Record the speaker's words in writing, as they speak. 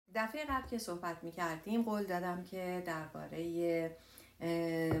دفعه قبل که صحبت می‌کردیم قول دادم که درباره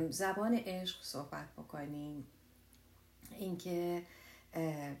زبان عشق صحبت بکنیم. اینکه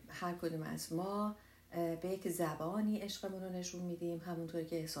هر کدوم از ما به یک زبانی عشقمون رو نشون میدیم، همونطور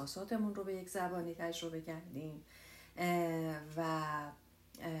که احساساتمون رو به یک زبانی تجربه کردیم و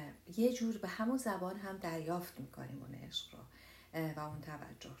یه جور به همون زبان هم دریافت میکنیم اون عشق رو و اون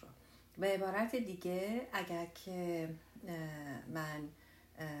توجه رو. به عبارت دیگه اگر که من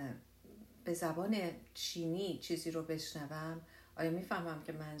به زبان چینی چیزی رو بشنوم، آیا میفهمم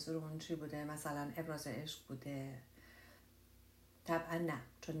که منظور اون چی بوده؟ مثلا ابراز عشق بوده؟ طبعا نه،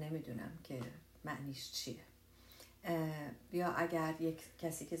 چون نمیدونم که معنیش چیه. یا اگر یک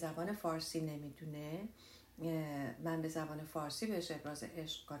کسی که زبان فارسی نمیدونه، من به زبان فارسی بهش ابراز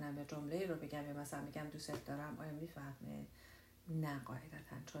عشق کنم یا جمله رو بگم یا مثلا بگم دوست دارم، آیا میفهمه؟ نه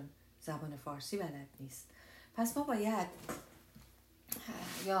قاعدتا، چون زبان فارسی بلد نیست. پس ما باید،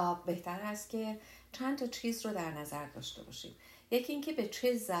 یا بهتر است که چند تا چیز رو در نظر داشته باشیم. یکی اینکه به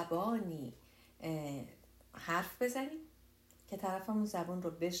چه زبانی حرف بزنیم که طرفمون زبان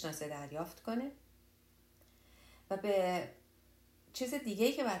رو بشناسه، دریافت کنه. و به چیز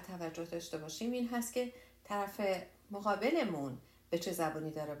دیگه‌ای که باید توجه داشته باشیم این هست که طرف مقابلمون به چه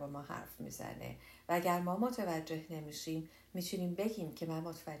زبانی داره با ما حرف میزنه و اگر ما متوجه نمیشیم میتونیم بگیم که من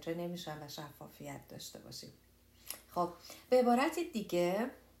متوجه نمیشم و شفافیت داشته باشیم. خب به عبارت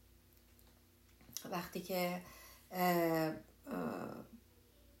دیگه وقتی که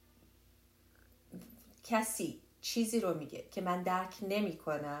کسی چیزی رو میگه که من درک نمی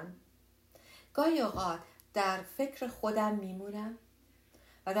کنم، گاهی اوقات در فکر خودم میمونم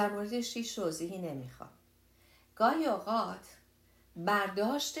و در موردش هیچ توضیحی نمیخوام. گاهی اوقات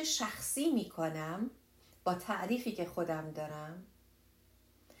برداشت شخصی میکنم با تعریفی که خودم دارم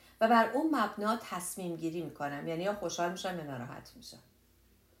و بر اون مبنا تصمیم گیری میکنم، یعنی یا خوشحال میشم یا ناراحت میشم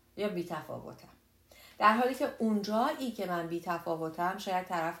یا بی تفاوتم، در حالی که اونجایی که من بی تفاوتم شاید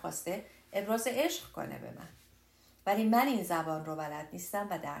طرف خواسته ابراز عشق کنه به من، ولی من این زبان رو بلد نیستم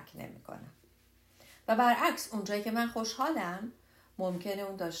و درک نمیکنم. و برعکس اونجایی که من خوشحالم ممکنه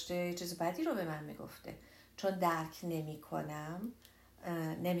اون داشته چیز بدی رو به من میگفته، چون درک نمی کنم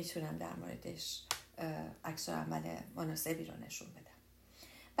نمیتونم در موردش عکس عمل مناسبی رو نشون بدم.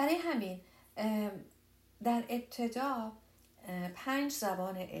 برای همین در ابتدا 5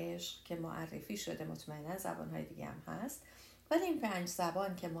 زبان عشق که معرفی شده، مطمئنا زبانهای دیگه هم هست، ولی این 5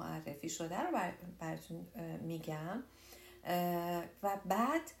 زبان که معرفی شده رو براتون میگم و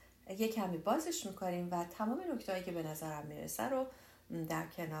بعد یک کمی بازش میکنیم و تمام نکته‌هایی که به نظرم میرسه رو در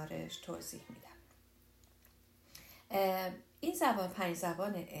کنارش توضیح میدم. این زبان 5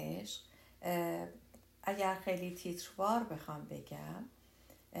 زبان عشق اگر خیلی تیتروار بخوام بگم،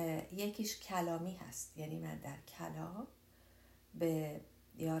 یکیش کلامی هست، یعنی من در کلام به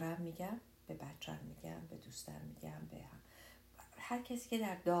یارم میگم، به بچم میگم، به دوستم میگم، به هر کسی که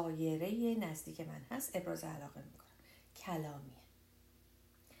در دایره نزدیک من هست ابراز علاقه میکنم. کلامیه.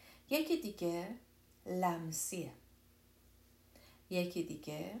 یکی دیگه لمسیه، یکی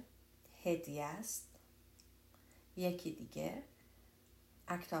دیگه هدیه است، یکی دیگه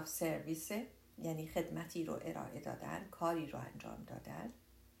اکت آف سرویسه، یعنی خدمتی رو ارائه دادن، کاری رو انجام دادن،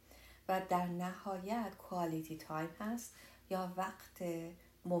 و در نهایت کوالیتی تایم هست یا وقت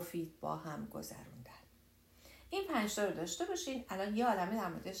مفید با هم گذروندن. این 5 تا رو داشته باشین. الان یه عالمه در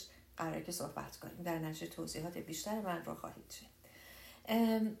موردش قراره که صحبت کنیم، در نتیجه توضیحات بیشتر من رو خواهید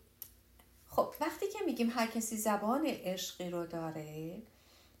شنید. خب وقتی که میگیم هر کسی زبان عشقی رو داره،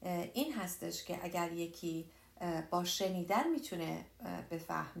 این هستش که اگر یکی با شنیدن میتونه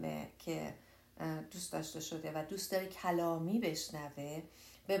بفهمه که دوست داشته شده و دوست داره کلامی بشنوه،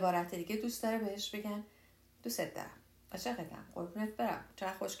 به عبارت دیگه دوست داره بهش بگن دوست دارم، عاشقتم، قربونت برم،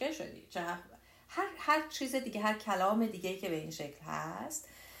 چقدر خوشگل شدی، چقدر هر چیز دیگه، هر کلام دیگه که به این شکل هست.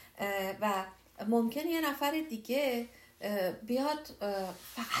 و ممکنه یه نفر دیگه بیاد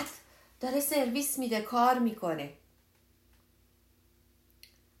فقط داره سرویس میده، کار میکنه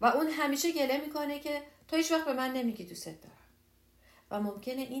و اون همیشه گله میکنه که تو هیچ وقت به من نمیگی دوست دارم، و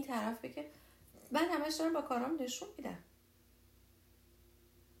ممکنه این طرف بگه من همش دارم با کارام نشون میدم،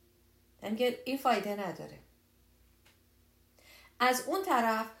 یعنی این فایده نداره. از اون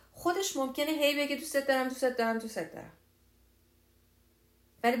طرف خودش ممکنه هی بگه دوست دارم دوست دارم دوست دارم،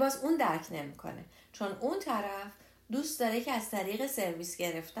 ولی باز اون درک نمیکنه، چون اون طرف دوست داره که از طریق سرویس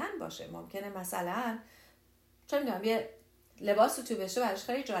گرفتن باشه. ممکنه مثلا چون میدونم یه لباس تو بشه براش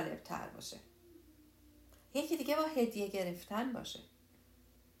خیلی جالب تر باشه، یکی دیگه با هدیه گرفتن باشه،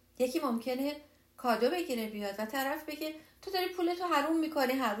 یکی ممکنه کادو بگیره بیاد و طرف بگه تو داری پولتو حروم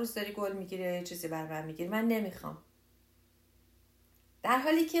میکنی، هر روز داری گل میگیری یا چیزی بر من میگیری، من نمیخوام. در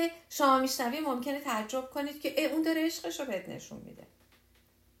حالی که شما میشنوی ممکنه تعجب کنید که اون داره عشقش رو بهت نشون میده.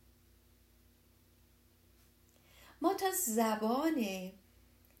 ما تا زبان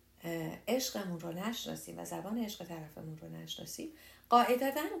عشقمون رو نشناسیم و زبان عشق طرفمون رو نشناسیم،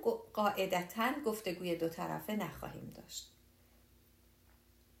 قاعدتاً گفتگوی دو طرفه نخواهیم داشت.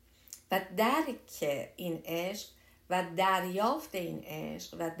 و درک این عشق و دریافت این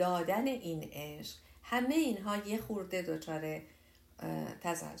عشق و دادن این عشق، همه اینها یه خورده دچار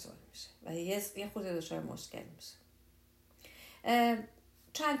تزلزل میشه و یه خورده دچار مشکل میشه.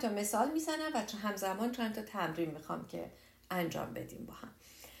 چند تا مثال میزنم و همزمان چند تا تمرین میخوام که انجام بدیم با هم.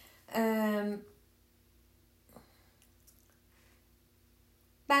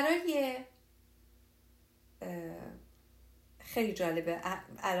 برای خیلی جالبه،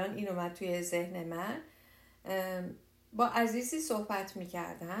 الان این اومد توی ذهن من. با عزیزی صحبت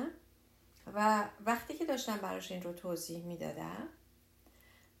میکردم و وقتی که داشتم براش این رو توضیح میدادم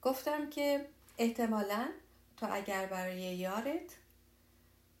گفتم که احتمالاً تو اگر برای یارت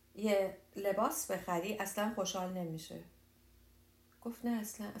یه لباس بخری اصلا خوشحال نمیشه. گفت نه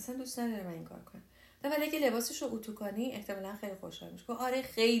اصلا دوست نداره من این کار کنم. ولی اگه لباسش رو اتو کنی احتمالاً خیلی خوشحال میشه. گفت آره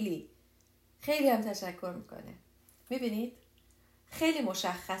خیلی هم تشکر میکنه. میبینید خیلی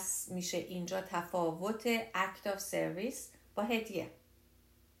مشخص میشه اینجا تفاوت act of service با هدیه.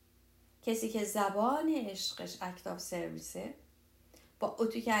 کسی که زبان عشقش act of service با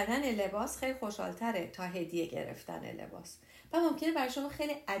اتو کردن لباس خیلی خوشحالتره تا هدیه گرفتن لباس. و ممکنه برای شما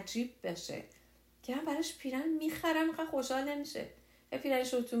خیلی عجیب بشه که من براش پیرن میخرم اینقدر خوشحال نمیشه، یا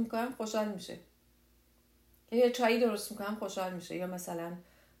پیرنش رو اتو میکنم خوشحال میشه، یا چایی درست میکنم خوشحال میشه، یا مثلا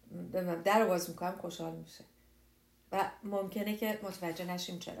در رو باز میکنم خوشحال میشه. و ممکنه که متوجه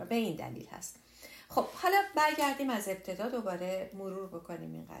نشیم چرا. به این دلیل هست. خب حالا برگردیم از ابتدا دوباره مرور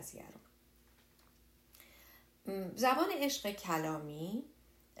بکنیم این قضیه رو. زبان عشق کلامی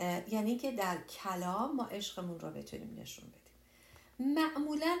یعنی که در کلام ما عشقمون رو بتونیم نشون بدیم.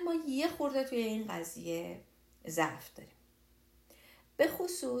 معمولا ما یه خورده توی این قضیه ضعف داریم. به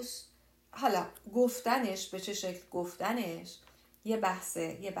خصوص حالا گفتنش به چه شکل گفتنش یه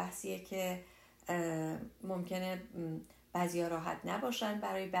بحثیه که ممکنه بعضیا راحت نباشن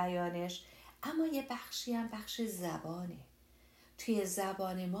برای بیانش، اما یه بخشی هم بخش زبانه. توی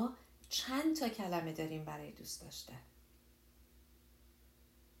زبان ما چند تا کلمه داریم برای دوست داشتن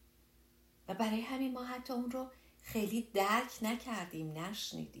و برای همین ما حتی اون رو خیلی درک نکردیم،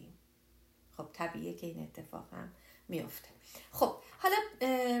 نشنیدیم. خب طبیعیه که این اتفاق هم میفته. خب حالا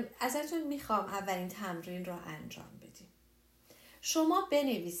ازتون میخوام اولین تمرین رو انجام بدیم. شما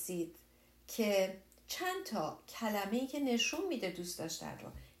بنویسید که چند تا کلمه‌ای که نشون میده دوست داشتن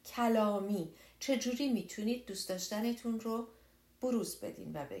رو کلامی چجوری میتونید دوست داشتنتون رو بروز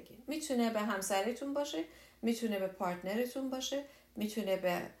بدین و بگین. میتونه به همسرتون باشه، میتونه به پارتنرتون باشه، میتونه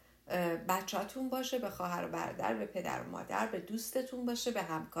به بچه‌تون باشه، به خواهر و برادر، به پدر و مادر، به دوستتون باشه، به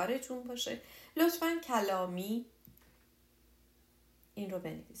همکارتون باشه. لطفاً کلامی این رو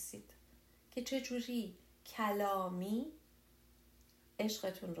بنویسید که چجوری کلامی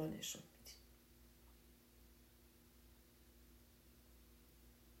عشقتون رو نشون میدین.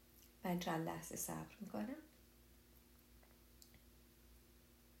 من چند لحظه صبر میکنم.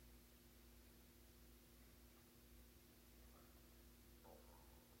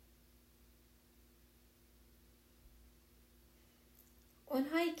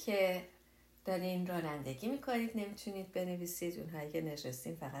 اونهایی که دارین رانندگی میکنید نمیتونید بنویسید. اونهایی که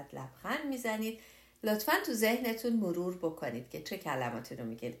نشستین فقط لبخند میزنید. لطفاً تو ذهنتون مرور بکنید که چه کلماتی رو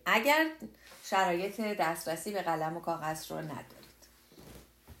میگید اگر شرایط دسترسی به قلم و کاغذ رو ندارید.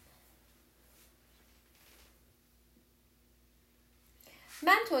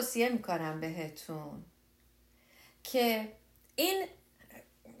 من توصیه میکنم بهتون که این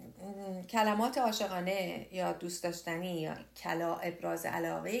کلمات عاشقانه یا دوست داشتنی یا ابراز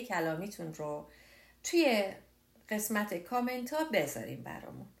علاقه کلامیتون رو توی قسمت کامنت ها بذاریم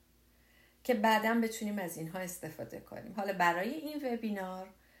برامون که بعداً بتونیم از اینها استفاده کنیم. حالا برای این وبینار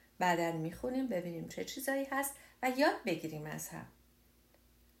بعداً میخونیم ببینیم چه چیزایی هست و یاد بگیریم از هم.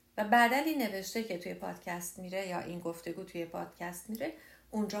 و بعداً این نوشته که توی پادکست میره یا این گفتگو توی پادکست میره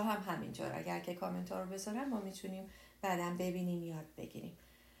اونجا هم همینطور. اگر که کامنت ها رو بذارم ما میتونیم بعداً ببینیم یاد بگیریم.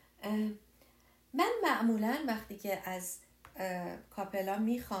 من معمولاً وقتی که از کاپلا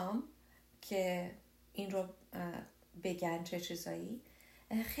میخوام که این رو بگن چه چیزایی،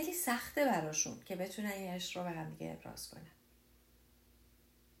 خیلی سخته براشون که بتونن این عشق رو به هم دیگه ابراز کنن.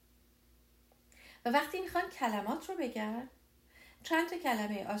 و وقتی میخوان کلمات رو بگن، چند تا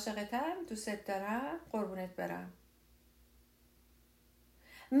کلمه عاشقتم، دوست دارم، قربونت برم.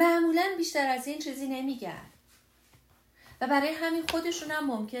 معمولاً بیشتر از این چیزی نمیگن. و برای همین خودشون هم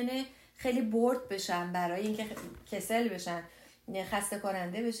ممکنه خیلی بورد بشن، برای اینکه کسل بشن، خسته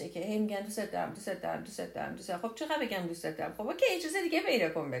کننده بشه که هی میگن دوست دارم دوست دارم دوست دارم دوست دارم. خب چقدر بگم دوست دارم؟ خب اوکی یه چیز دیگه پیدا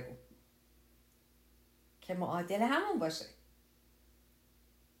کن بگو که معادل همون باشه.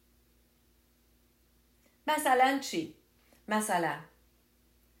 مثلا چی؟ مثلا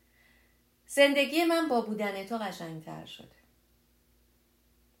زندگی من با بودن تو قشنگتر شده.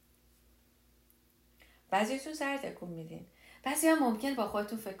 بعضیتون سر تکون میدین، بعضی هم ممکن با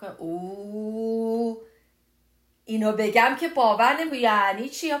خودتون فکر کنن اوه اینو بگم که باور نمی، یعنی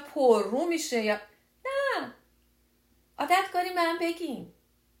چی؟ یا پررو میشه یا نه، عادت کنیم من بگیم.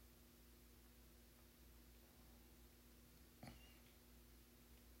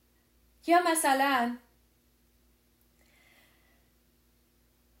 یا مثلا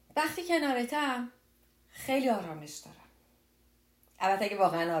وقتی کنارتم خیلی آرامش دارم. البته اگه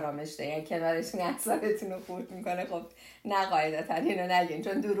واقعا آرامش دارم، یعنی کنارتون اعصابتون رو خورد میکنه، خب نه قاعدتا اینو نگین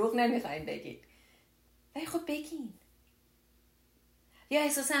چون دروغ نمیخواین بگین، ولی خب بگین. یا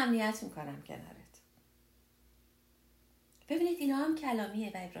احساس امنیت میکنم کنارت. ببینید اینا هم کلامیه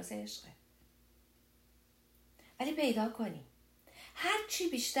و ابراز عشقه، ولی پیدا کنید. هر چی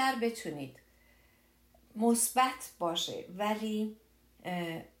بیشتر بتونید مثبت باشه ولی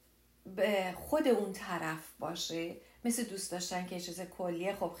به خود اون طرف باشه، مثل دوست داشتن که چیز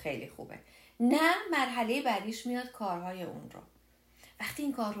کلیه، خب خیلی خوبه. نه مرحله بعدیش میاد کارهای اون رو. وقتی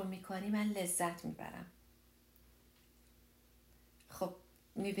این کار رو میکنی من لذت میبرم. خب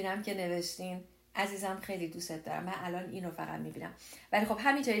میبینم که نوشتین عزیزم خیلی دوستت دارم، من الان اینو فقط میبینم، ولی خب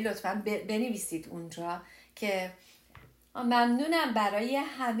همینطوری لطفاً بنویسید اونجا که ممنونم برای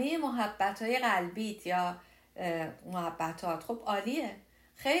همه محبت‌های قلبیت یا محبتات. خب عالیه،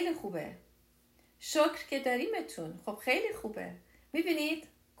 خیلی خوبه. شکر که داریمتون، خب خیلی خوبه. میبینید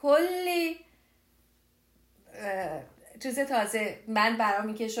کلی چیز تازه من برام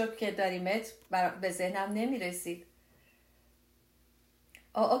این که شکر که داریمت به ذهنم نمیرسید.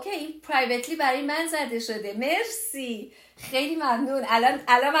 اوکی این پرایوتلی برای من زده شده، مرسی خیلی ممنون. الان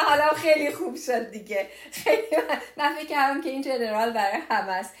من حالم خیلی خوب شد دیگه. خیلی من فکر کردم که این جنرال برای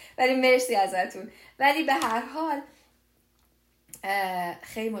همه است، ولی مرسی ازتون. ولی به هر حال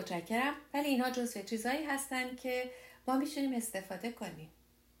خیلی متشکرم. ولی اینها جزو چیزایی هستن که ما میتونیم استفاده کنیم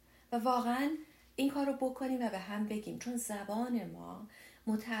و واقعا این کار رو بکنیم و به هم بگیم، چون زبان ما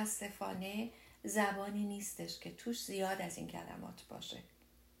متاسفانه زبانی نیستش که توش زیاد از این کلمات باشه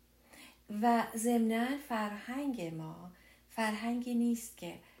و ضمناً فرهنگ ما فرهنگی نیست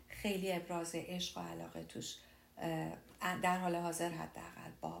که خیلی ابراز عشق و علاقه توش در حال حاضر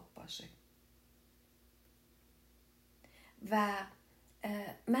حداقل باب باشه. و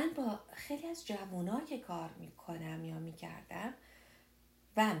من با خیلی از جوونا که کار میکنم یا میکردم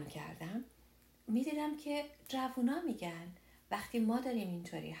میدیدم که جوونا میگن وقتی ما داریم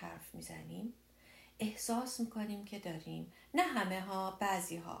اینطوری حرف میزنیم احساس میکنیم که داریم، نه همه ها،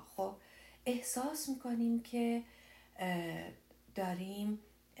 بعضی ها، خب احساس میکنیم که داریم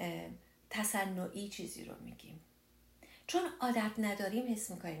تصنعی چیزی رو میگیم، چون عادت نداریم حس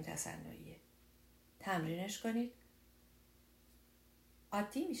میکنیم تصنعیه. تمرینش کنید،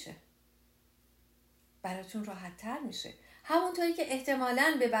 عادی میشه، براتون راحت تر میشه. همونطوری که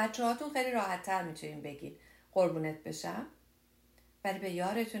احتمالاً به بچه هاتون خیلی راحت تر میتونین بگید قربونت بشم، ولی به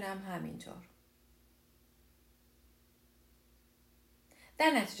یارتون هم همینطور.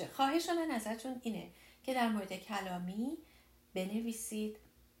 در نتیجه خواهش من ازتون اینه که در مورد کلامی بنویسید،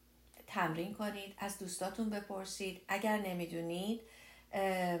 تمرین کنید، از دوستاتون بپرسید. اگر نمیدونید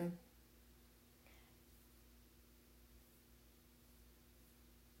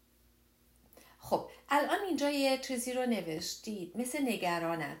خب الان اینجا یه چیزی رو نوشتید مثل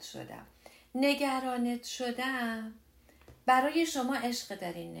نگرانت شدم برای شما عشق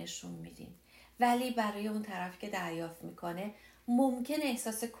دارین نشون میدین، ولی برای اون طرف که دریافت میکنه ممکن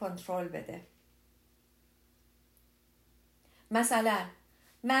احساس کنترل بده. مثلا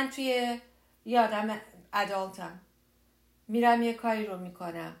من توی یادم ادالتم میرم یه کاری رو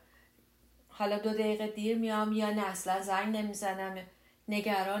میکنم، حالا 2 دقیقه دیر میام یا نه اصلا زنگ نمیزنم،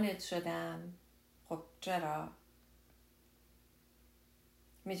 نگرانت شدم. خب چرا؟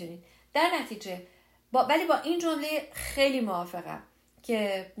 میدونید در نتیجه ولی با این جمله خیلی موافقم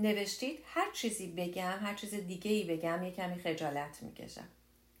که نوشتید هر چیزی بگم، هر چیز دیگه ای بگم یه کمی خجالت میکشم.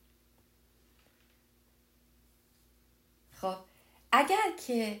 خب اگر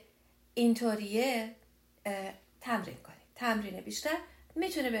که اینطوریه تمرین کنید. تمرین بیشتر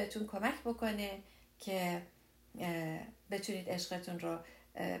میتونه بهتون کمک بکنه که بتونید عشقتون رو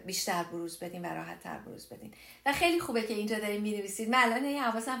بیشتر بروز بدین و راحت تر بروز بدین. و خیلی خوبه که اینجا دارین می‌نویسید. من الان این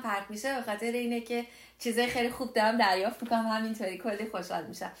حواسم پرت میشه به خاطر اینه که چیزای خیلی خوب دارم دریافت میکنم، همینطوری کلی خوشحال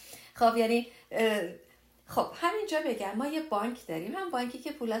میشم. خب یعنی خب همینجا بگم ما یه بانک داریم، هم بانکی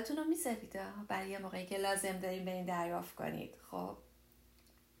که پولاتون رو میذارید برای یه موقعی که لازم دارین برین دریافت کنید. خب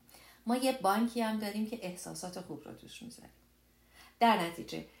ما یه بانکی هم داریم که احساسات خوب رو توش میذاریم. در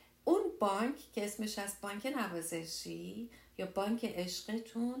نتیجه اون بانک که اسمش از بانک نوازشی یا بانک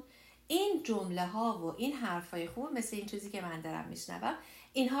عشقتون، این جمله ها و این حرفای خوب مثل این چیزی که من دارم میشنوم،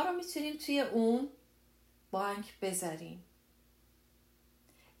 اینها رو میتونیم توی اون بانک بذاریم.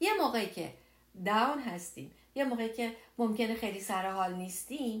 یه موقعی که داون هستیم، یه موقعی که ممکنه خیلی سر حال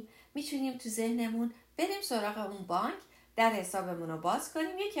نیستیم، میتونیم تو ذهنمون بریم سراغ اون بانک، در حسابمون رو باز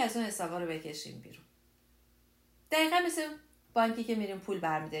کنیم، یکی از اون حسابا رو بکشیم بیرون. دقیقا مثل بانکی که میریم پول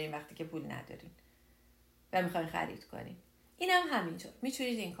برمیداریم وقتی که پول نداریم و میخواین خرید کنیم. اینم همینطور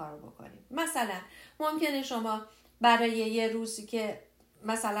میتونید این کار رو بکنید. مثلا ممکنه شما برای یه روزی که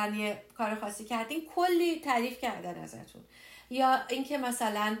مثلا یه کار خاصی کردین کلی تعریف کردن ازتون، یا اینکه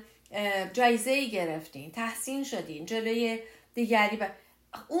مثلا جایزه‌ای گرفتین، تحسین شدین جلوی دیگری،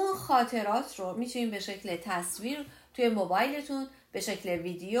 اون خاطرات رو میتونین به شکل تصویر توی موبایلتون، به شکل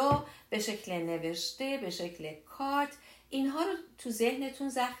ویدیو، به شکل نوشته، به شکل کارت، اینها رو تو ذهنتون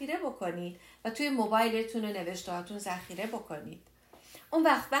ذخیره بکنید و توی موبایلتون و نوشتهاتون ذخیره بکنید. اون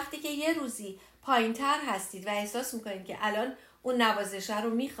وقتی که یه روزی پایین‌تر هستید و احساس میکنید که الان اون نوازشه رو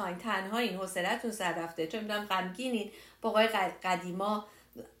میخواین، تنها این حوصله‌تون سر رفته، چون میدونم غمگینین، با آقای قدیما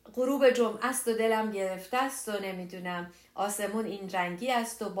غروب جمعه است و دلم گرفته است و نمیدونم آسمون این رنگی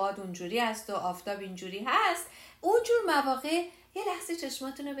است و باد اونجوری است و آفتاب اینجوری هست، اونجور مواقع یه لحظه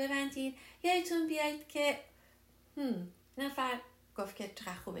چشماتون رو ببندین، یادتون بیاید که نفر گفت که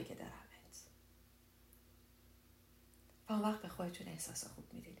چقدر خوبه که دارمت. و اون وقت به خودتون احساس خوب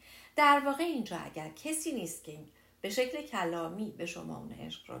میدین. در واقع اینجا اگر کسی نیست که به شکل کلامی به شما اون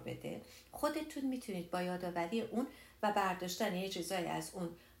عشق رو بده، خودتون میتونید با یادآوری اون و برداشتن یه چیزایی از اون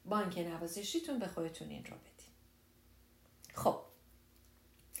بانک نوازشیتون به خودتون این رو بدین. خب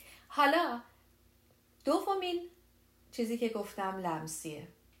حالا دومین چیزی که گفتم لمسیه،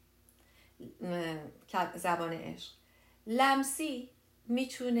 زبان عشق. لمسی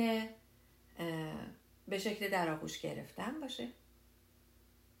میتونه به شکل در آغوش گرفتن باشه،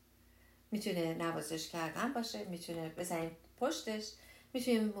 میتونه نوازش کردن باشه، میتونه بزنید پشتش،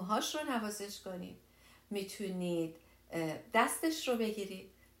 میتونید موهاش رو نوازش کنید، میتونید دستش رو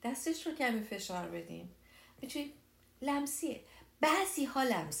بگیرید، دستش رو کمی فشار بدین، میتونید. لمسیه. بعضی ها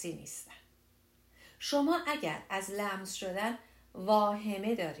لمسی نیستن. شما اگر از لمس شدن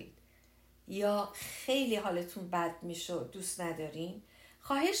واهمه دارید یا خیلی حالتون بد میشه و دوست ندارین،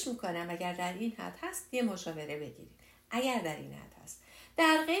 خواهش میکنم اگر در این حد هست یه مشاوره بگیرید. اگر در این حد هست،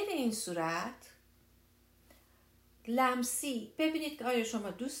 در غیر این صورت لمسی ببینید که آیا شما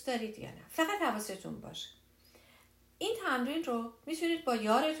دوست دارید یا نه. فقط حواستون باشه این تمرین رو میتونید با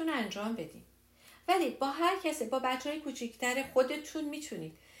یارتون انجام بدین، ولی با هر کسی، با بچهای کوچیکتر خودتون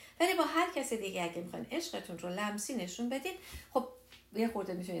میتونید، ولی با هر کسی دیگه اگه میخواین عشقتون رو لمسی نشون بدین، خب یه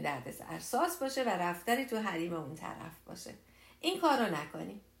خورده میتونید دردسر اساس باشه و رفتاری تو حریم اون طرف باشه. این کار رو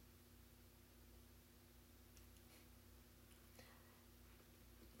نکنیم.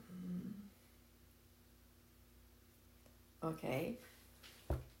 اوکی.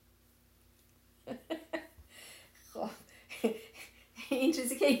 خب این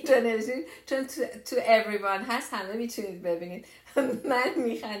چیزی که اینجا نوشتید چون تو everyone هست همه میتونید ببینید. من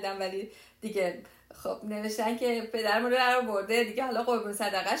میخندم ولی دیگه خب نوشتن که پدرمون رو برده دیگه، حالا قربون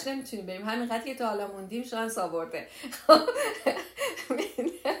صدقش نمیتونیم بریم، همینقدر که تا حالا موندیم شانس آورده.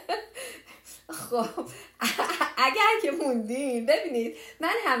 خب اگر که موندین، ببینید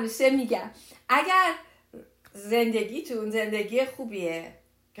من همیشه میگم اگر زندگیتون زندگی خوبیه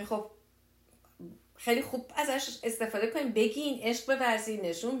که خب خیلی خوب ازش استفاده کنین، بگین، عشق بورزین،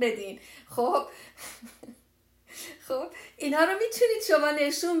 نشون بدین. خب اینا رو میتونید شما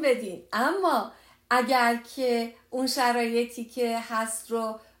نشون بدین، اما اگر که اون شرایطی که هست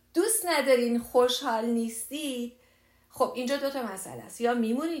رو دوست ندارین، خوشحال نیستید، خب اینجا دوتا مسئله است، یا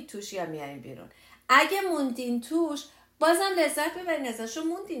میمونید توش یا میارین بیرون. اگه موندین توش بازم لذت ببرین ازش، رو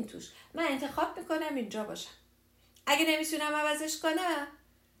موندین توش، من انتخاب میکنم اینجا باشم. اگه نمیتونم عوضش کنم،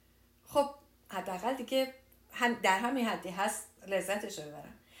 خب حداقل دیگه در همین حدی هست لذتش رو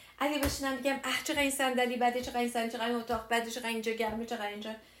ببرم. اگه بشینم بگم چقدر این صندلی بده، چقدر این صندلی، چقدر این اتاق بده، چقدر اینجا گرمه، چقدر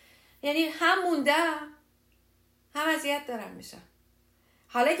اینجا، یعنی هم موندم هم اذیت دارم میشم.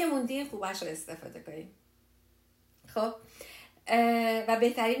 حالا که موندین خوبش رو استفاده کنیم. خب و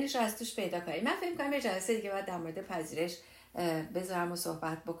بهترینش رو از توش پیدا کنیم. من فکر می‌کنم یه جلسه دیگه باید در مورد پذیرش بذارم و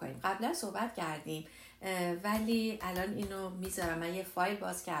صحبت بکنیم. قبلا صحبت کردیم ولی الان اینو میذارم. من یه فایل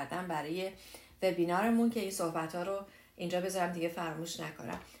باز کردم برای وبینارمون که این صحبت ها رو اینجا بذارم دیگه فراموش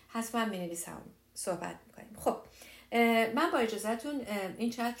نکنم. حتما مینویسم صحبت میکنیم. خب من با اجازهتون این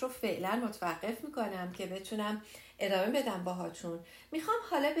چت رو فعلا متوقف میکنم که بتونم ادامه بدم باهاتون. میخوام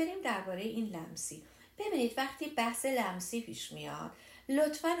حالا بریم درباره این لمسی. ببینید وقتی بحث لمسی پیش میاد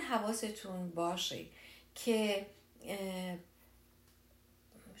لطفاً حواستون باشه که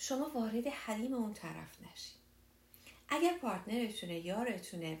شما وارد حریم اون طرف نشید. اگر پارتنرتونه،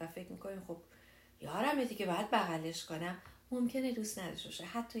 یارتونه و فکر میکنید خب یارمه دیگه باید بغلش کنم، ممکنه دوست نداشته باشه،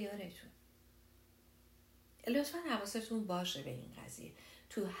 حتی یارتون. لطفاً حواستون باشه به این قضیه.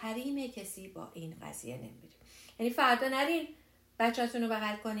 تو حریم کسی با این قضیه نمیرید. یعنی فردا نرین بچه‌تون رو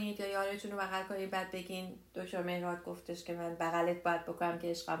بغل کنید یا یارتون رو بغل کنید بعد بگین دکتر مهراد گفتش که من بغلت باید بکنم که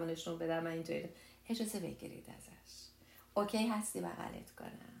عشقمو نشون بدم، من اینطوری. اجازه بگیرید ازش. اوکی هستی بغلت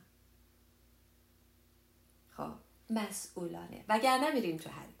کنم؟ خب مسئولانه، وگرنه میریم تو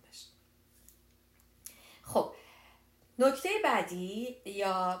حریمش. خب نکته بعدی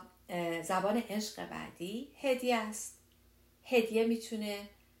یا زبان عشق بعدی هدیه است. هدیه میتونه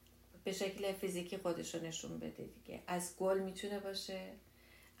به شکل فیزیکی خودش رو نشون بده دیگه. از گل میتونه باشه،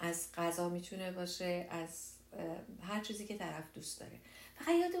 از غذا میتونه باشه، از هر چیزی که طرف دوست داره.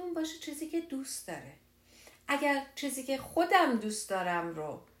 فقط یادمون باشه چیزی که دوست داره. اگر چیزی که خودم دوست دارم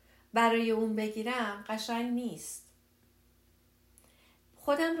رو برای اون بگیرم قشنگ نیست.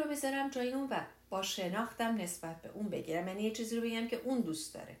 خودم رو بذارم جای اون و با شناختم نسبت به اون بگیرم. یعنی یه چیزی رو بگم که اون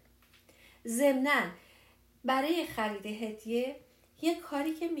دوست داره. ضمناً برای خرید هدیه یه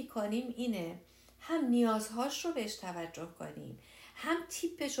کاری که میکنیم اینه هم نیازهاش رو بهش توجه کنیم، هم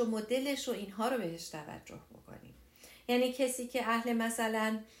تیپش و مدلش و اینها رو بهش توجه بکنیم. یعنی کسی که اهل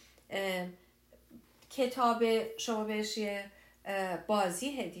مثلا کتاب شما بهش یه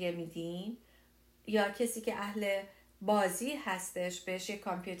بازی هدیه میدین یا کسی که اهل بازی هستش بهش یه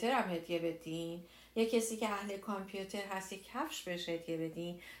کامپیوتر هم هدیه بدین، یا کسی که اهل کامپیوتر هست یه کفش بهش هدیه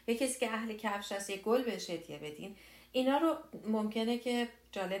بدین، یا کسی که اهل کفش هست یه گل بهش هدیه بدین، اینا رو ممکنه که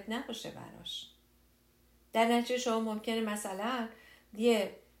جالب نباشه براش. در نتیجه شما ممکنه مثلا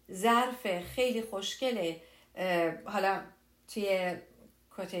یه ظرف خیلی خوشگله، حالا توی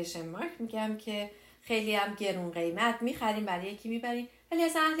کوتیشن مارک میگم که خیلی هم گرون قیمت میخریم برای یکی میبریم ولی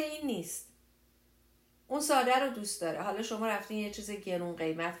اصلا اهل این نیست. اون ساده رو دوست داره. حالا شما رفتین یه چیز گرون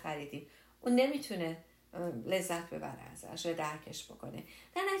قیمت خریدین، اون نمیتونه لذت ببره ازش و درکش بکنه.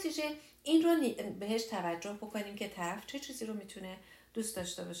 در نتیجه این رو بهش توجه بکنیم که طرف چه چیزی رو میتونه دوست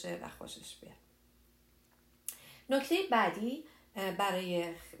داشته باشه و خوشش بیاد. نکته بعدی برای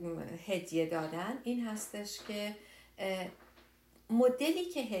هدیه دادن این هستش که مدلی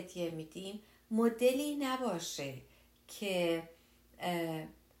که هدیه میدیم مدلی نباشه که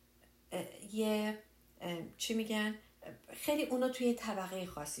یه چی میگن خیلی اونو توی طبقه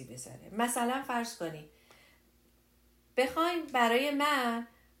خاصی بذاره. مثلا فرض کنید بخوایم برای من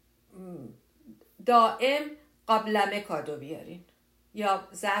دائم قابلمه کادو بیارین یا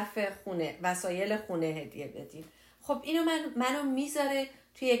ظرف خونه، وسایل خونه هدیه بدین، خب اینو منو میذاره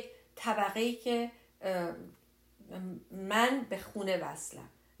توی یک طبقه‌ای که من به خونه وصلم.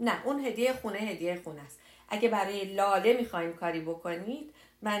 نه، اون هدیه خونه است. اگه برای لاله میخواین کاری بکنید،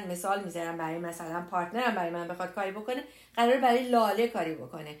 من مثال میذارم، برای مثلا پارتنرم برای من بخواد کاری بکنه، قراره برای لاله کاری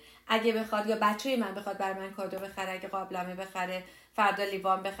بکنه. اگه بخواد یا بچه من بخواد برای من کادو بخره، اگه قابلمه بخره، فردا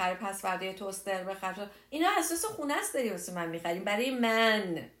لیوان بخره، پس فردا توستر بخره، اینا اساس خونه است داری واسه من میخریم. برای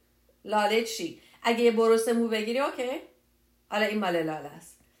من لاله چی؟ اگه یه بروس مو بگیری اوکی، حالا این مال لاله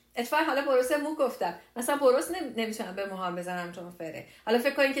است. اتفاقا حالا بروس مو گفتم، مثلا بروس نمیتونم به موهام بزنم چون فره. حالا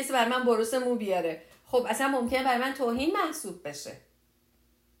فکر کنین کسی برای من بروس مو بیاره، خب اصلا ممکنه برای من توهین محسوب بشه.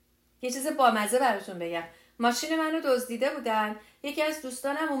 یه چیز بامزه براتون بگم، ماشین منو دزدیده بودن، یکی از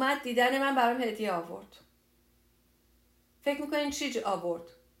دوستانم اومد دیدن من برام هدیه آورد. فکر میکنین چی آورد؟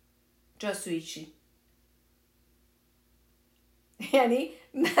 جاسویچی. یعنی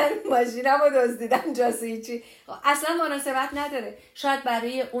من ماشینم رو دزدیدم جاسویچی. اصلا مناسبت نداره. شاید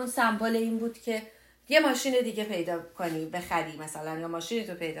برای اون سمبل این بود که یه ماشین دیگه پیدا کنی بخری مثلا، یا ماشین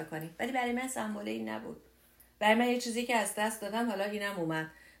تو پیدا کنی، ولی برای من سمبل این نبود. برای من یه چیزی که از دست دادم حالا اینم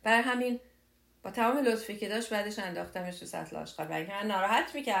اومد، برای همین با تمام لطفی که داشت بعدش انداختمش تو سطل آشغال، برای من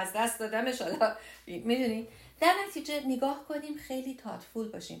ناراحت می که از دست دادمش. حالا میدونی در نتیجه نگاه کنیم، خیلی تاتفول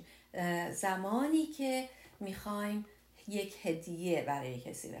باشیم زمانی که میخوایم یک هدیه برای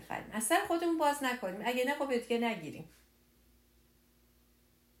کسی بخریم. اصلا خودمون باز نکنیم، اگه نه خب دیگه نگیریم.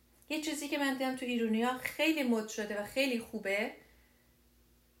 یه چیزی که من دیدم تو ایرانیا خیلی مد شده و خیلی خوبه،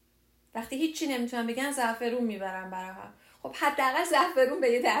 وقتی هیچی نمیتونم بگن زعفرون میبرم برای هم. خب حداقل زعفرون به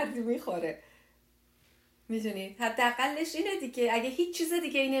یه دردی میخوره، میدونید، حداقلش اینه دیگه. اگه هیچ چیز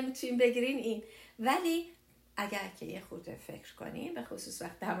دیگه ای نمیتونین بگیرین این. ولی اگر که یه خورده فکر کنیم، به خصوص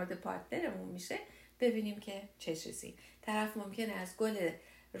وقت در مورد پارتنرمون میشه، ببینیم که چه چیزی. طرف ممکنه از گل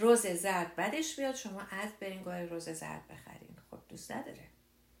رز زرد بدش بیاد، شما از برین گل رز زرد بخرین، خب دوست نداره.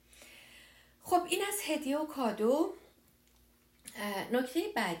 خب این از هدیه و کادو. نکته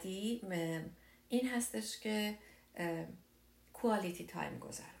بعدی این هستش که کوالیتی تایم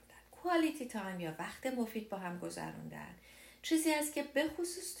گذروندن. کوالیتی تایم یا وقت مفید با هم گذروندن چیزی است که به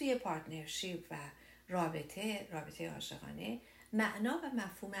خصوص توی پارتنرشیپ و رابطه عاشقانه معنا و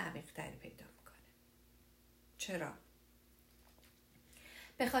مفهوم عمیق‌تری پیدا میکنه. چرا؟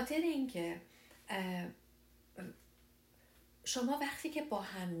 به خاطر اینکه شما وقتی که با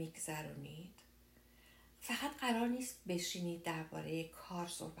هم میگذرونید فقط قرار نیست بشینید درباره کار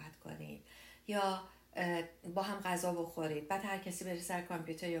صحبت کنید یا با هم غذا بخورید بعد هر کسی بره سر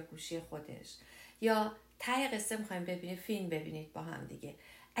کامپیوتر یا گوشی خودش، یا ته قصه میخوایم ببینید فیلم ببینید با هم دیگه.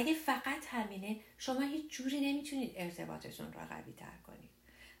 اگه فقط همینه شما هیچ جوری نمیتونید ارتباطتون رو قوی تر کنید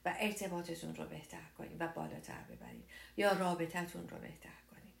و ارتباطتون رو بهتر کنید و بالاتر ببرید یا رابطتون رو بهتر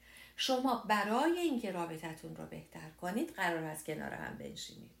کنید. شما برای اینکه رابطتون رو بهتر کنید قرار است کنار هم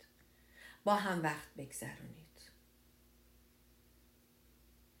بنشینید، با هم وقت بگذرونید.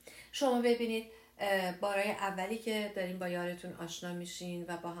 شما ببینید بارای اولی که دارین با یارتون آشنا میشین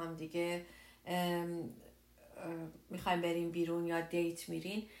و با هم دیگه میخواین برین بیرون یا دیت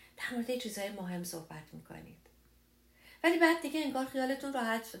میرین، در مورد چیزهای مهم صحبت میکنید، ولی بعد دیگه انگار خیالتون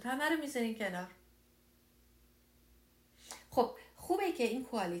راحت شد، همه رو میذارین کنار. خب خوبه که این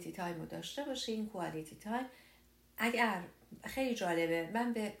کوالیتی تایم رو داشته باشی. این کوالیتی تایم اگر خیلی جالبه،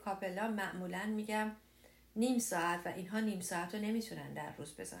 من به کاپلا معمولا میگم نیم ساعت و اینها نیم ساعت رو نمیتونن در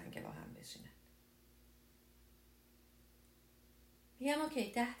روز بذارن که با هم بشینن. میگم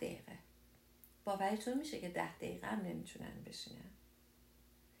اوکی 10 دقیقه. باورتون میشه که 10 دقیقه هم نمیتونن بشینن؟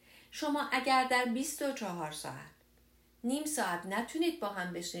 شما اگر در 24 ساعت نیم ساعت نتونید با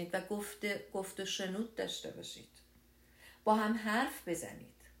هم بشینید و گفت و شنود داشته باشید، با هم حرف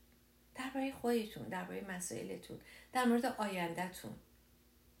بزنید درباره خودتون، درباره مسائلتون، در مورد آیندهتون،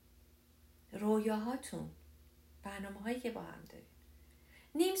 رویاهاتون، برنامه‌هایی که با هم دارید،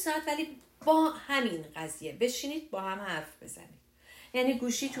 نیم ساعت ولی با همین قضیه بشینید با هم حرف بزنید. یعنی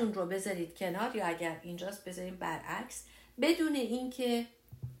گوشیتون رو بذارید کنار یا اگر اینجاست بذارید برعکس، بدون اینکه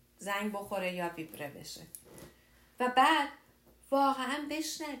زنگ بخوره یا ویبره بشه، و بعد واقعا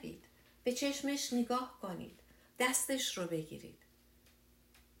بشنوید، به چشمش نگاه کنید، دستش رو بگیرید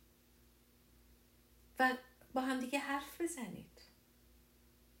و با همدیگه حرف بزنید،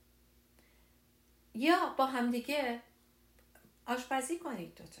 یا با همدیگه آشپزی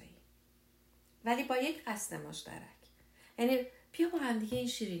کنید دوتایی، ولی با یک قصد مشترک. یعنی بیا با همدیگه این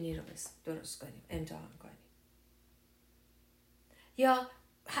شیرینی رو درست کنیم، امتحان کنیم، یا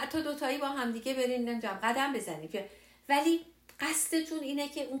حتی دوتایی با همدیگه برین نمیدونم قدم بزنید، ولی قصدتون اینه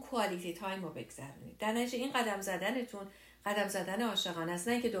که اون کوالیتی تایم رو بگذرونید. در نتیجه این قدم زدنتون قدم زدن عاشقانه است،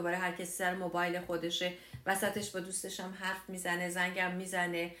 نه که دوباره هر کسی سر موبایل خودشه، وسطش با دوستش هم حرف میزنه، زنگم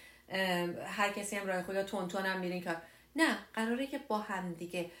میزنه، هر کسی هم راه خود تون هم میرین که نه. قراره که با هم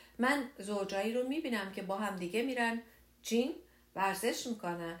دیگه، من زوجایی رو میبینم که با هم دیگه میرن جیم، ورزش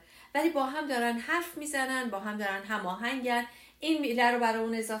میکنن، ولی با هم دارن حرف میزنن، با هم دارن هماهنگن، این میله رو برای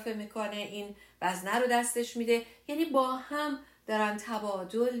اون اضافه میکنه، این وزنه رو دستش میده، یعنی با هم دارن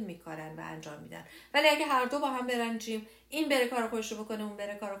تبادل میکنن و انجام میدن. ولی اگه هر دو با هم برن جیم، این بره کار خودشو بکنه، اون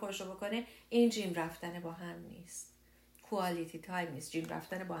بره کار خودشو بکنه، این جیم رفتن با هم نیست، کوالیتی تایم نیست. جیم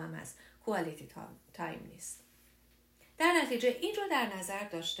رفتن با هم هست، کوالیتی تایم نیست. در نتیجه این رو در نظر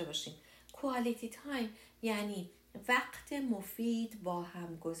داشته باشیم. کوالیتی تایم یعنی وقت مفید با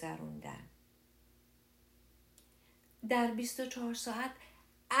هم گذروندن. در 24 ساعت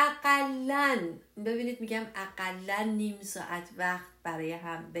اقلن، ببینید میگم اقلن نیم ساعت وقت برای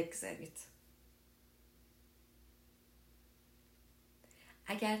هم بگذارید.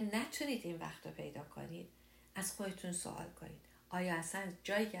 اگر نتونید این وقت رو پیدا کنید، از خودتون سوال کنید آیا اصلا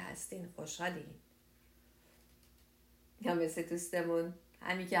جایی که هستین خوشحالین؟ یا مثل دوستمون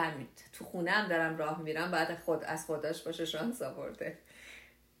همین که همین تو خونه هم دارم راه میرم، بعد از خودش باشه شانس آورده.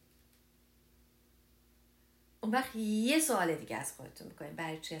 اون وقت یه سوال دیگه از خودتون میکنید،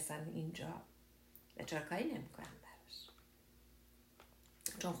 برای چی اصلا اینجا و چرا کاری نمیکنم براش؟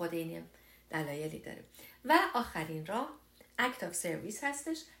 چون خود این دلایلی داره. و آخرین راه اکت آف سرویس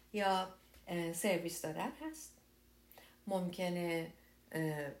هستش یا سرویس دادن هست. ممکنه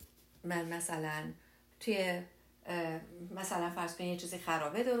من مثلا توی مثلا فرض کنید یه چیزی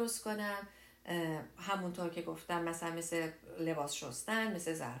خرابه درست کنم همونطور که گفتم مثلا مثل لباس شستن،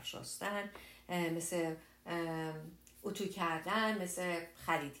 مثل ظرف شستن، مثل اتو کردن، مثل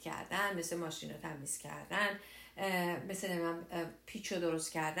خرید کردن، مثل ماشین رو تمیز کردن، مثل پیچ رو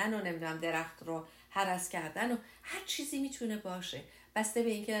درست کردن و نمیدونم درخت رو هرس کردن و هر چیزی میتونه باشه، بسته به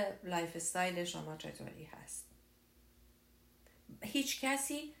اینکه لایف استایل شما چطوری هست. هیچ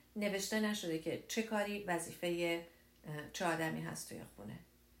کسی نوشته نشده که چه کاری وظیفه چه آدمی هست توی خونه.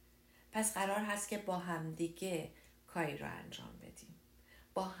 پس قرار هست که با همدیگه کاری رو انجام بدیم.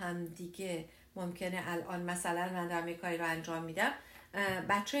 با همدیگه ممکنه الان مثلا من دارم یه کاری رو انجام میدم،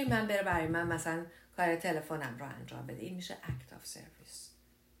 بچه من بره برای من مثلا کار تلفنم رو انجام بده. این میشه act of service.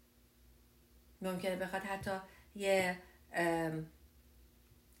 ممکنه بخواد حتی یه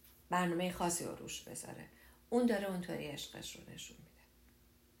برنامه خاصی رو روش بذاره. اون داره اونطوری عشقش رو نشون میده.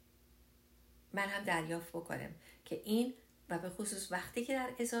 من هم دریافت بکنم که این و به خصوص وقتی که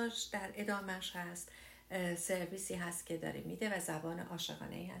در ادامهش هست سرویسی هست که داره میده و زبان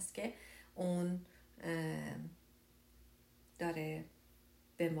عاشقانه‌ای هست که اون داره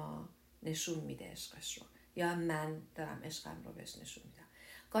به ما نشون میده عشقش رو، یا من دارم عشقم رو بهش نشون میدم.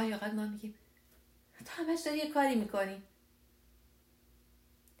 گاهی اوقات ما میگیم تو همش داری یه کاری میکنی.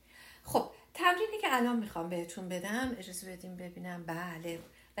 خب تمرینی که الان میخوام بهتون بدم، اجازه بدیم ببینم. بله،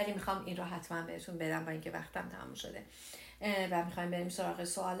 ولی میخوام این رو حتما بهتون بدم با اینکه وقتم تموم شده و میخوایم بریم سراغ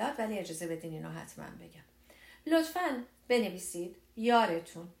سوالات، ولی اجازه بدین اینو حتما بگم. لطفاً بنویسید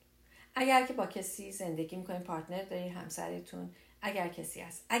یارتون، اگر که با کسی زندگی میکنین، پارتنر دارین، همسرتون، اگر کسی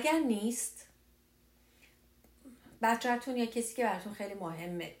هست. اگر نیست، بچه‌تون یا کسی که براتون خیلی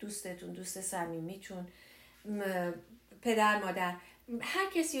مهمه، دوستتون، دوست صمیمیتون، پدر، مادر، هر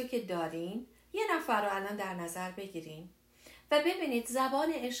کسی رو که دارین، یه نفر رو الان در نظر بگیرین و ببینید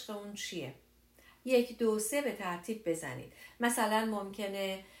زبان عشق اون چیه. 1، 2، 3 به ترتیب بزنید. مثلا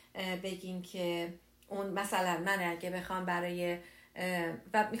ممکنه بگین که اون، مثلا من اگه بخوام برای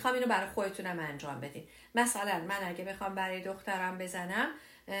و میخوام اینو برای خودتونم انجام بدین، مثلا من اگه بخوام برای دخترم بزنم،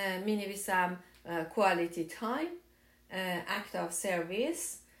 می نویسم quality time، act of service،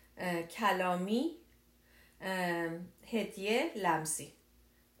 کلامی، هدیه، لمسی.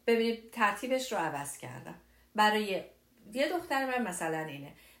 ببینید ترتیبش رو عوض کردم. برای یه دختر من مثلا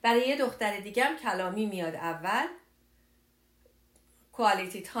اینه، برای یه دختر دیگه هم کلامی میاد اول،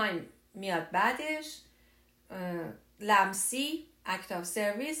 quality time میاد بعدش، لمسی، act of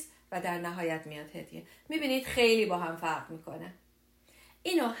service و در نهایت میاد هدیه. میبینید خیلی با هم فرق میکنه.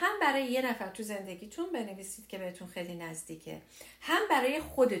 اینو هم برای یه نفر تو زندگیتون بنویسید که بهتون خیلی نزدیکه، هم برای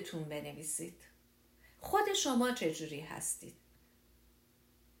خودتون بنویسید. خود شما چجوری هستید؟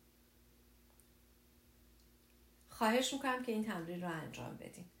 خواهش میکنم که این تمرین رو انجام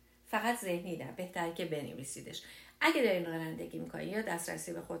بدین. فقط ذهنی نه، بهتره که بنویسیدش. اگه دارین رانندگی میکنین یا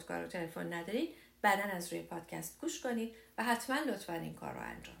دسترسی به خودکار و تلفن ندارین، بعداً از روی پادکست گوش کنید و حتما لطفاً این کار رو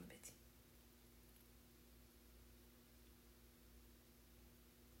انجام بدین.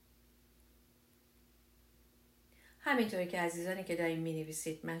 همینطوری که عزیزانی که دارین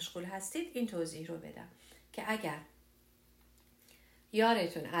مینویسید مشغول هستید، این توضیح رو بدم که اگر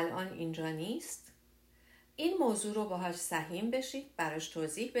یارتون الان اینجا نیست، این موضوع رو باهاش سهیم بشید، براش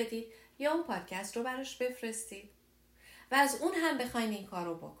توضیح بدید یا اون پادکست رو براش بفرستید و از اون هم بخواین این کار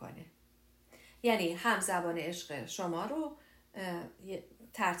رو بکنه. یعنی هم زبان عشق شما رو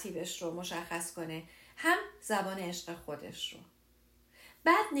ترتیبش رو مشخص کنه، هم زبان عشق خودش رو.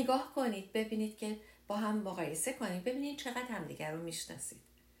 بعد نگاه کنید ببینید که با هم مقایسه کنید، ببینید چقدر همدیگر رو میشناسید.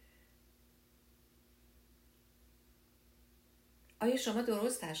 آیا شما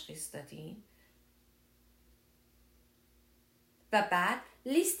درست تشخیص دادین؟ و بعد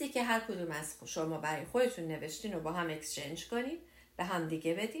لیستی که هر کدوم از شما برای خودتون نوشتین رو با هم اکسچنج کنید، به هم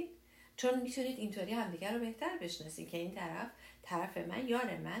دیگه بدین، چون میتونید اینطوری همدیگه رو بهتر بشناسید که این طرف من،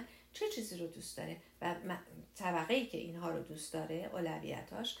 یار من چه چیزی رو دوست داره و طبقه‌ای که اینها رو دوست داره،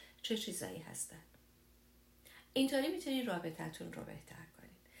 اولویتاش چه چیزایی هستن. اینطوری میتونید رابطتون رو بهتر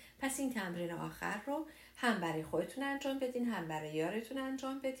کنید. پس این تمرین آخر رو هم برای خودتون انجام بدین، هم برای یارتون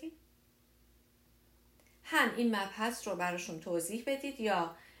انجام بدین. هم این مبحث رو براشون توضیح بدید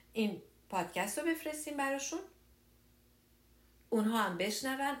یا این پادکست رو بفرستین براشون، اونها هم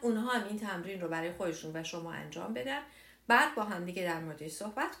بشنون، اونها هم این تمرین رو برای خودشون و شما انجام بدن. بعد با هم دیگه در موردش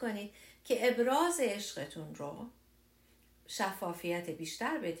صحبت کنید که ابراز عشقتون رو شفافیت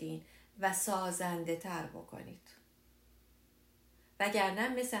بیشتر بدین و سازنده تر بکنید. وگرنه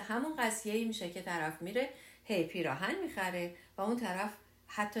مثل همون قضیه‌ای میشه که طرف میره پیراهن میخره و اون طرف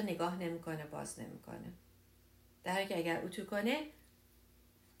حتی نگاه نمیکنه، باز نمیکنه، در حالی که اگر اتو کنه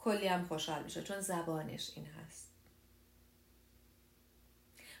کلی هم خوشحال میشه، چون زبانش این هست.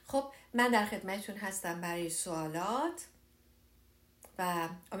 خب من در خدمتتون هستم برای سوالات و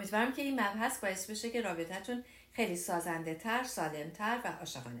امیدوارم که این مبحث باعث بشه که رابطتون خیلی سازنده تر، سالم تر و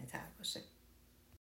عاشقانه تر باشه.